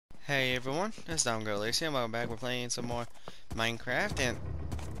Hey everyone, it's Downgo Lacey, and welcome back. We're playing some more Minecraft, and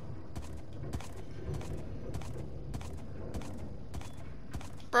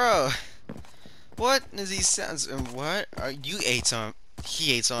bro, what is these sounds? And what? You ate some?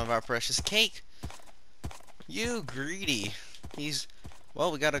 He ate some of our precious cake. You greedy. He's.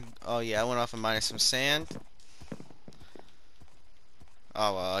 Well, we gotta. Oh yeah, I went off and mined some sand.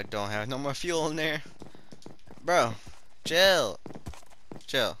 Oh well, I don't have no more fuel in there, bro. Chill,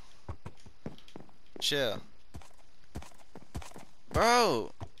 chill, chill,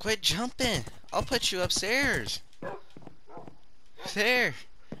 bro. Quit jumping. I'll put you upstairs. There.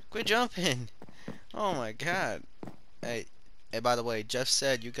 Quit jumping. Oh my god. Hey, hey, by the way, Jeff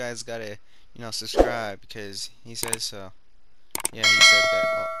said you guys gotta, subscribe because he says so. Yeah, he said that.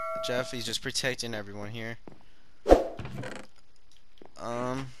 Oh, Jeff, he's just protecting everyone here.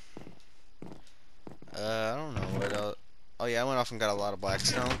 Um, I don't know what else. Oh yeah, I went off and got a lot of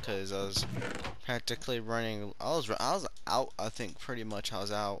blackstone because I was practically running. I was out. I think pretty much I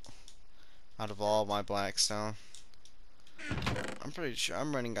was out of all my blackstone. I'm pretty sure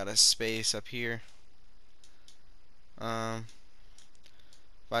I'm running out of space up here. Um,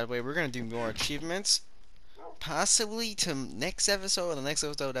 by the way, we're gonna do more achievements. Possibly to next episode or the next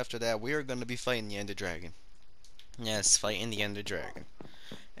episode after that, we are going to be fighting the Ender Dragon. Yes, fighting the Ender Dragon.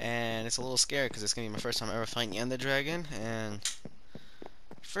 And it's a little scary because it's going to be my first time ever fighting the Ender Dragon. And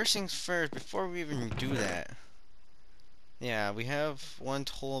first things first, before we even do that, yeah, we have one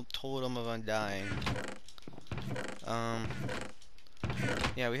totem of undying. Um,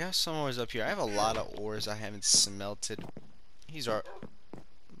 yeah, we have some ores up here. I have a lot of ores I haven't smelted. He's our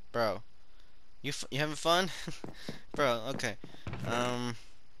bro. You having fun, bro? Okay. All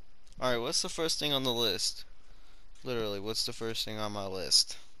right. What's the first thing on the list? Literally, what's the first thing on my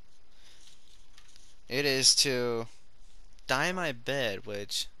list? It is to dye my bed,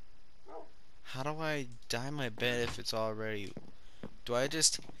 which, how do I dye my bed if it's already, do I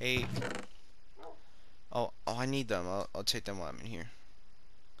just hate, I need them, I'll take them while I'm in here.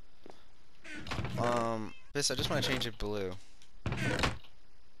 This, I just want to change it blue,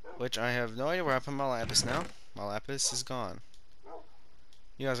 which I have no idea where I put my lapis now. My lapis is gone.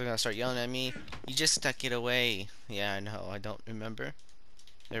 You guys are gonna start yelling at me, you just stuck it away. Yeah, I know, I don't remember.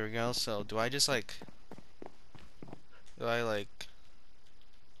 There we go. So do I just like, do I like,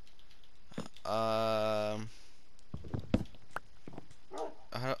 um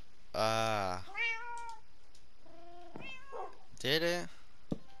uh, uh did it?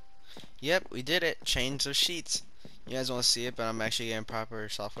 Yep, we did it. Change of sheets. You guys won't see it, but I'm actually getting proper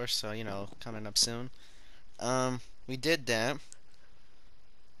software, so coming up soon. We did that.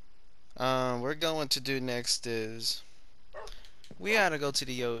 We're going to do next is we gotta go to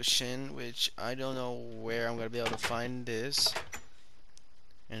the ocean, which I don't know where I'm gonna be able to find this.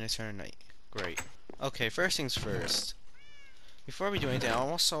 And it's our night. Great. Okay, first things first. Before we do anything, I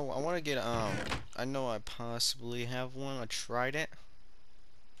want to get I know I possibly have one. I tried it.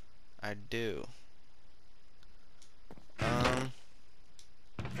 I do. I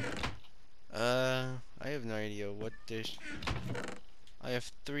have no idea what this. I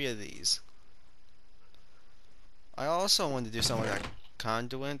have 3 of these. I also want to do something like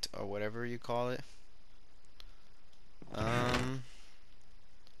conduit or whatever you call it.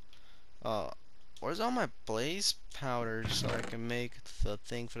 Oh, where's all my blaze powder so I can make the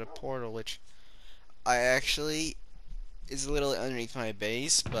thing for the portal, which I actually is literally underneath my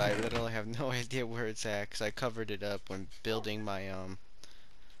base, but I literally have no idea where it's at because I covered it up when building my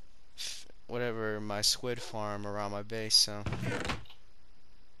whatever, my squid farm around my base. So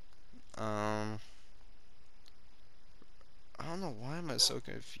I don't know, why am I so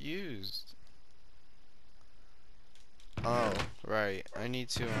confused? Oh, right. I need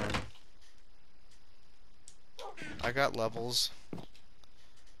to I got levels.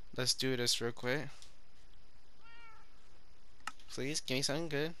 Let's do this real quick. Please give me something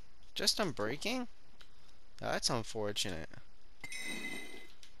good. Just unbreaking? That's unfortunate.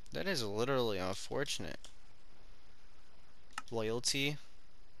 That is literally unfortunate. Loyalty.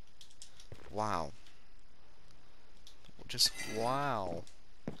 Wow. Just wow.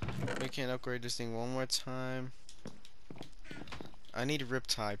 We can upgrade this thing one more time. I need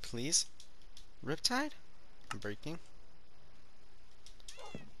Riptide, please. Riptide? I'm breaking.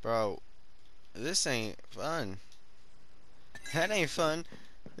 Bro, this ain't fun. That ain't fun.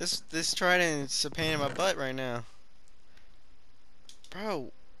 This trident's a pain in my butt right now.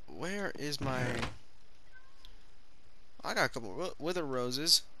 Bro, where is my... I got a couple wither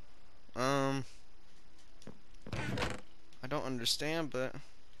roses. I don't understand, but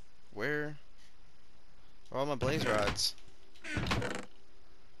where are all my blaze rods?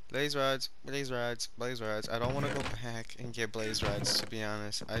 Blaze rods, blaze rods, blaze rods. I don't want to go back and get blaze rods, to be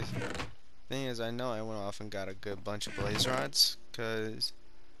honest. Thing is, I know I went off and got a good bunch of blaze rods, cause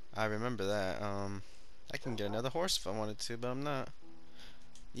I remember that. I can get another horse if I wanted to, but I'm not.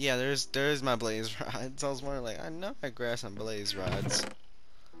 Yeah, there's my blaze rods. I was wondering, like, I know I grabbed some blaze rods.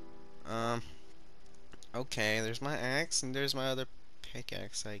 Um, okay, there's my axe, and there's my other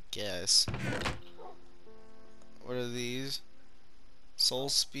pickaxe, I guess. What are these? Soul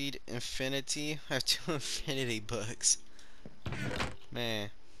Speed Infinity? I have 2 Infinity books. Man.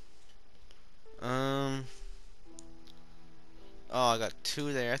 Oh, I got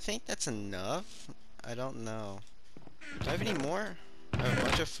 2 there. I think that's enough. I don't know. Do I have any more? I have a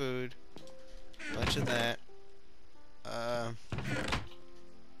bunch of food. A bunch of that. I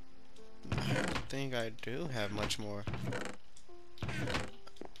don't think I do have much more.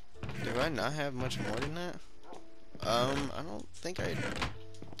 Do I not have much more than that? I don't think I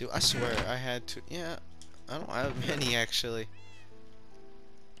do. I swear I had to. Yeah, I don't have many actually.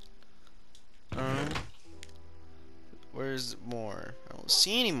 Where's more? I don't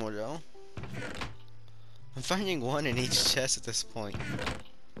see any more though. I'm finding 1 in each chest at this point.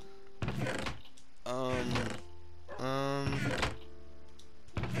 I've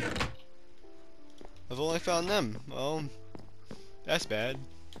only found them. Well, that's bad.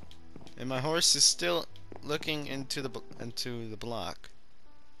 And my horse is still looking into the block.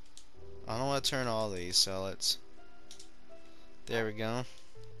 I don't want to turn all these, so let's. There we go.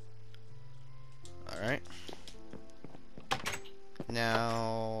 All right.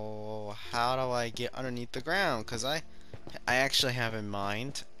 Now, how do I get underneath the ground? Cause I actually have in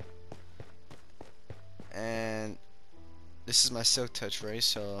mind, and this is my silk touch race.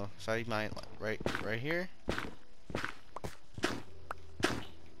 So if I mine right here.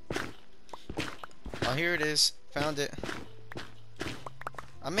 Oh, here it is. Found it.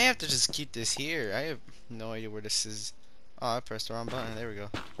 I may have to just keep this here. I have no idea where this is. Oh, I pressed the wrong button. There we go.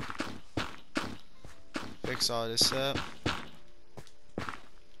 Fix all this up.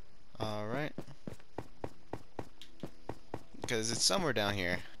 Alright. Because it's somewhere down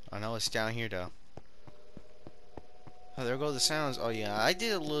here. I know it's down here though. Oh, there go the sounds. Oh yeah, I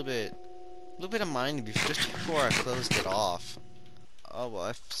did a little bit of mining just before I closed it off. Oh well,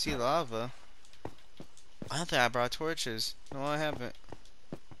 I see lava. I don't think I brought torches. No, I haven't.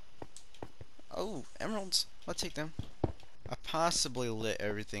 Oh, emeralds. I'll take them. I possibly lit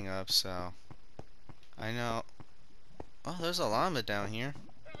everything up, so I know. Oh, there's a llama down here.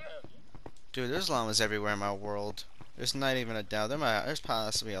 Dude, there's llamas everywhere in my world. There's not even a doubt. There's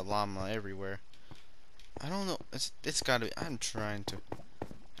possibly a llama everywhere. I don't know. It's gotta be. I'm trying to.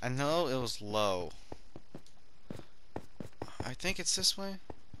 I know it was low. I think it's this way.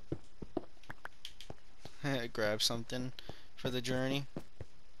 Grab something for the journey.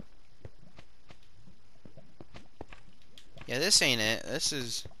 Yeah, this ain't it. This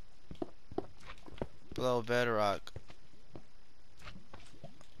is below bedrock.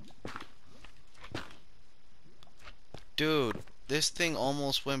 Dude, this thing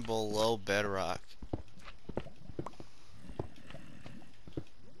almost went below bedrock.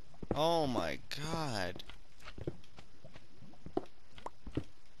 Oh my god.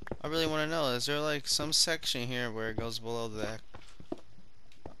 I really want to know, is there like some section here where it goes below that?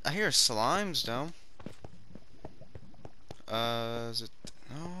 I hear slimes though. Is it?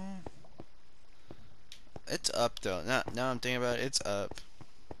 No. It's up though. Now I'm thinking about it, it's up.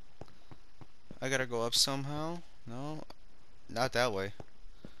 I gotta go up somehow. No, not that way.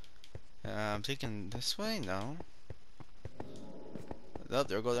 I'm thinking this way. No. Oh,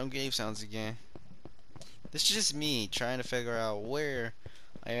 there go them cave sounds again. This is just me trying to figure out where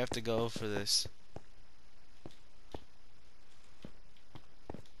I have to go for this.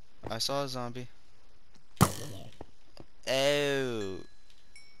 I saw a zombie. Oh.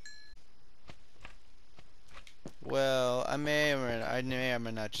 Well, I may or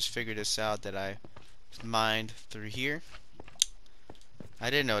may not just figure this out that I mined through here. I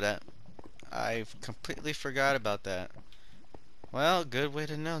didn't know that. I completely forgot about that. Well, good way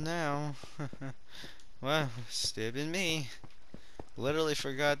to know now. Well, stibbing me. Literally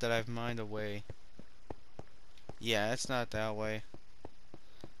forgot that I've mined away. Yeah, it's not that way.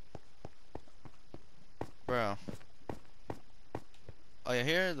 Bro. Oh yeah,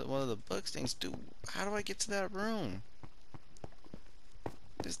 here one of the books things. Dude, how do I get to that room?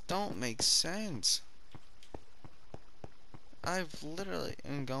 This don't make sense. I've literally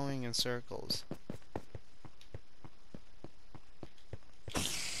am going in circles.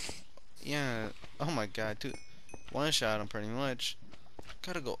 Yeah. Oh my god, dude. One shot him pretty much.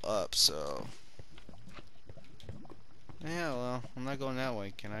 Gotta go up, so. Yeah, well, I'm not going that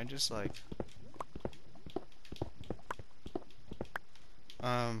way. Can I just, like...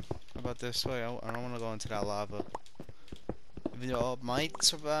 How about this way? I don't want to go into that lava. Even though I might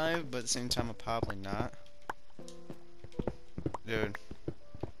survive, but at the same time, I'm probably not. Dude.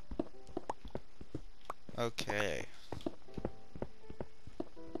 Okay.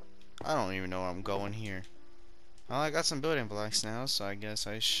 I don't even know where I'm going here. Well, I got some building blocks now, so I guess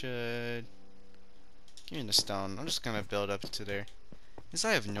I should... Give me the stone. I'm just gonna build up to there. Because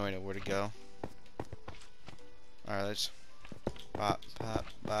I have no idea where to go. Alright, let's... Bop, bop,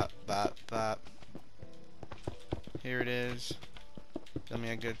 bop, bop, bop. Here it is. Give me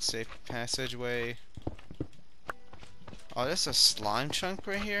a good safe passageway. Oh, that's a slime chunk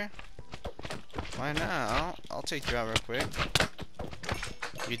right here? Why not? I'll take you out real quick.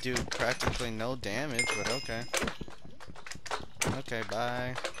 You do practically no damage, but okay. Okay,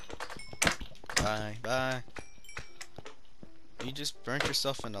 bye. Bye, bye. You just burnt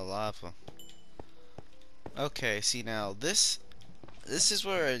yourself in the lava. Okay, see now, this is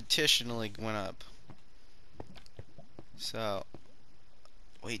where it additionally went up. So,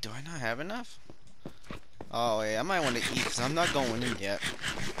 wait, do I not have enough? Oh, wait, I might want to eat, because I'm not going in yet.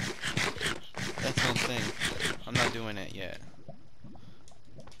 That's one thing. I'm not doing it yet.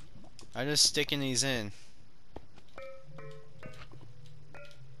 I'm just sticking these in.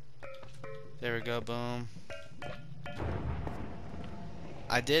 There we go, boom.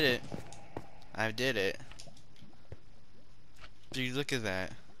 I did it. I did it. Dude, look at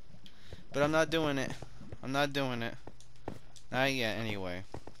that. But I'm not doing it. I'm not doing it. Not yet, anyway.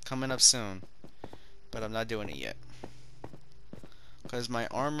 Coming up soon. But I'm not doing it yet. Because my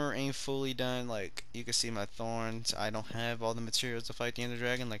armor ain't fully done. Like, you can see my thorns. I don't have all the materials to fight the Ender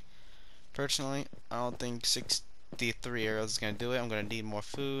Dragon. Like, personally, I don't think 63 arrows is going to do it. I'm going to need more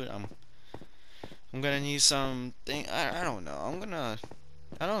food. I'm going to need something. I don't know.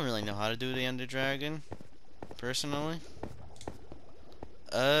 I don't really know how to do the Ender Dragon. Personally.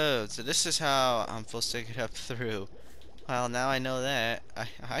 Oh, so this is how I'm supposed to get up through. Well, now I know that.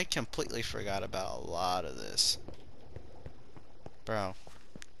 I completely forgot about a lot of this. Bro.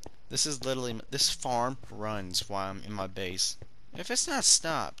 This is literally... This farm runs while I'm in my base. If it's not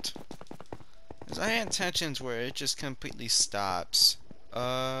stopped. Because I had intentions where it just completely stops.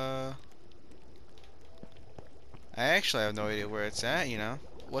 I actually have no idea where it's at, you know.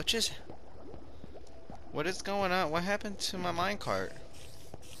 What is going on? What happened to my minecart?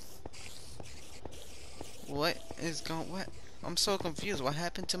 What? I'm so confused. What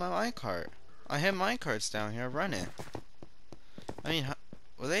happened to my minecart? I have minecarts down here running. I mean,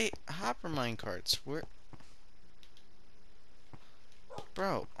 were they hopper minecarts?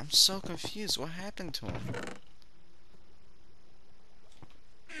 Bro, I'm so confused. What happened to them?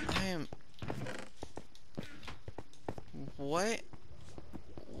 What?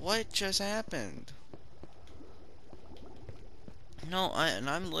 What just happened? No,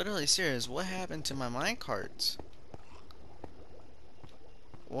 I'm literally serious. What happened to my minecarts?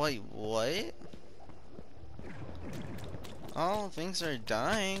 Wait, what? Oh, things are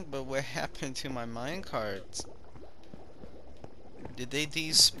dying, but what happened to my minecarts? Did they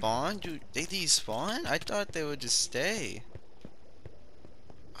despawn? Dude, they despawn? I thought they would just stay.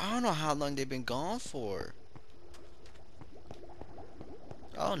 I don't know how long they've been gone for.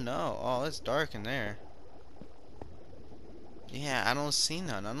 Oh no. Oh, it's dark in there. Yeah, I don't see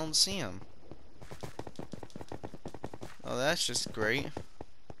none. I don't see them. Oh, that's just great.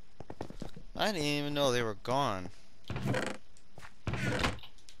 I didn't even know they were gone.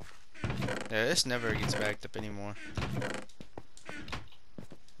 Yeah, this never gets backed up anymore.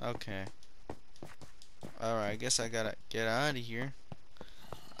 Okay. Alright, I guess I gotta get out of here.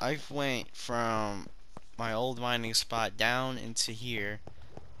 I've went from my old mining spot down into here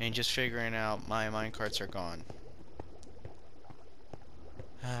and just figuring out my minecarts are gone.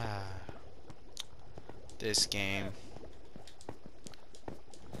 This game.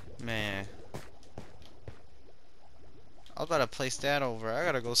 Man. I gotta place that over. I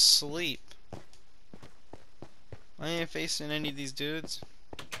gotta go sleep. I ain't facing any of these dudes.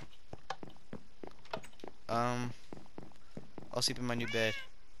 I'll sleep in my new bed.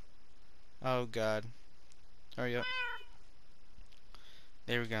 Oh god. Hurry up.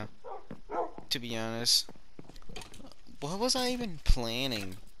 There we go. To be honest, what was I even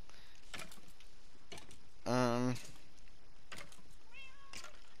planning?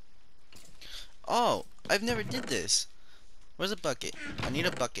 Oh, I've never did this. Where's a bucket? I need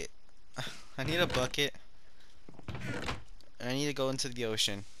a bucket. I need a bucket. And I need to go into the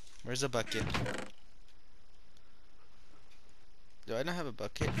ocean. Where's a bucket? Do I not have a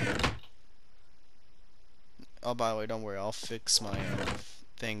bucket? Oh, by the way, don't worry. I'll fix my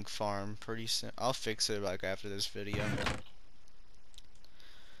thing farm pretty soon. I'll fix it like after this video.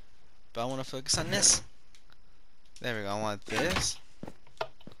 But I want to focus on this. There we go. I want this.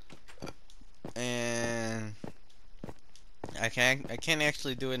 And I can't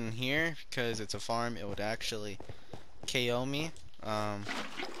actually do it in here because it's a farm. It would actually KO me.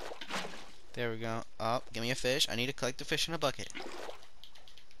 There we go. Oh, give me a fish. I need to collect the fish in a bucket.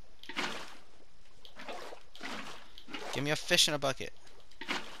 Give me a fish in a bucket.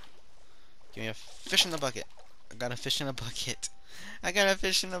 Give me a fish in the bucket. I got a fish in a bucket. I got a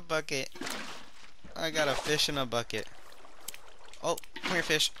fish in a bucket. I got a fish in a bucket. Oh, come here,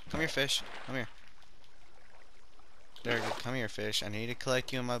 fish. Come here, fish. Come here. There we go. Come here, fish. I need to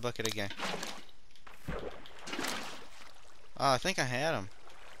collect you in my bucket again. Oh, I think I had him.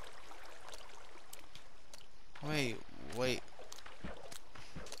 Wait. Wait,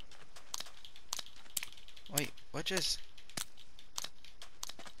 what just...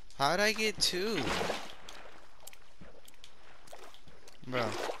 How'd I get two? Bro.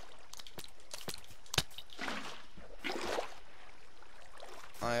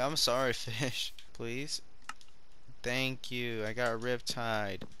 I'm sorry, fish. Please. Thank you. I got a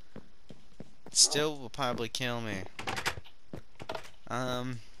riptide. Still will probably kill me.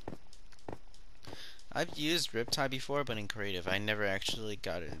 I've used riptide before, but in creative. I never actually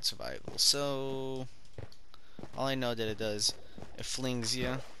got it in survival. So... all I know that it does, it flings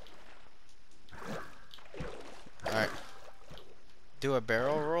you. Alright. Do a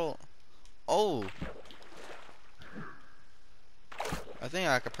barrel roll? Oh! I think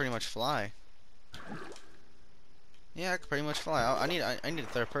I could pretty much fly. Yeah, I could pretty much fly. I need a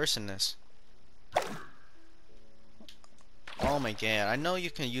third person this. Oh my god. I know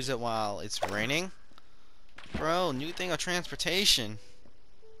you can use it while it's raining. Bro, new thing of transportation.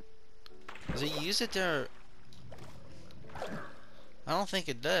 Does it use it there? I don't think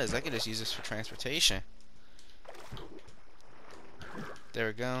it does. I could just use this for transportation. There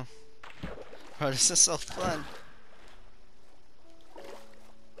we go. Bro, this is so fun.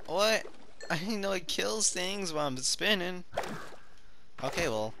 What? I didn't know it kills things while I'm spinning. Okay,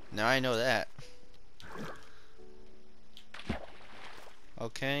 well, now I know that.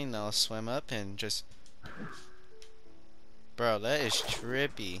 Okay, now I'll swim up and just... Bro, that is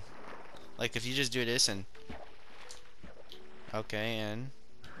trippy. Like, if you just do this and... Okay, and...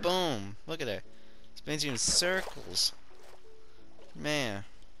 Boom! Look at that. Spins you in circles. Man.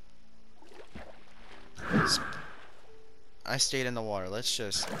 I stayed in the water. Let's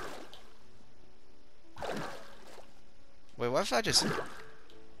just... Wait, what if I just...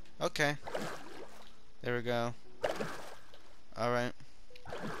 Okay. There we go. Alright.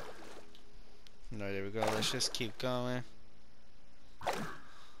 No, there we go. Let's just keep going.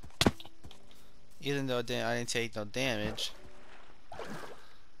 Even though I didn't take no damage.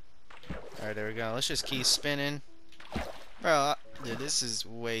 Alright, there we go. Let's just keep spinning. Bro, dude, this is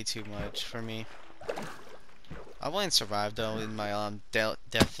way too much for me. I wouldn't survive though in my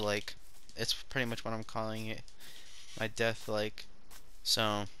death lake. It's pretty much what I'm calling it. My death lake.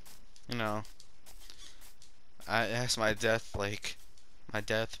 So, you know, that's my death lake. My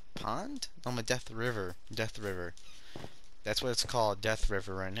death pond? Oh, my death river. Death river. That's what it's called, Death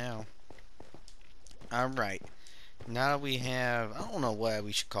River right now. Alright. Now that we have... I don't know what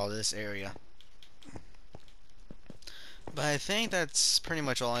we should call this area. But I think that's pretty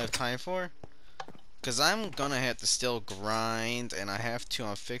much all I have time for. Because I'm gonna have to still grind. And I have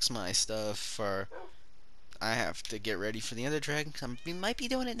to fix my stuff for... I have to get ready for the Ender Dragon. Cause we might be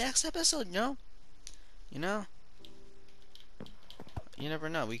doing it next episode, you know? You know? You never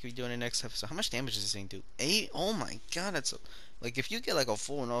know. We could be doing it next episode. How much damage does this thing do? 8? Oh my god, that's... like, if you get like a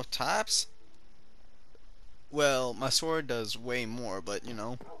full enough tops... Well, my sword does way more, but, you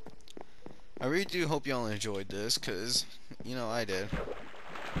know... I really do hope y'all enjoyed this, because, you know, I did.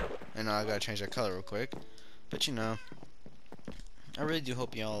 And I gotta change that color real quick. But, you know... I really do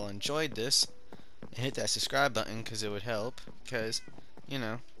hope y'all enjoyed this. And hit that subscribe button, because it would help. Because, you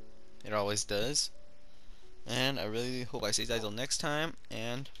know, it always does. And I really hope I see you guys till next time,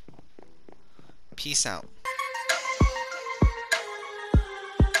 and peace out.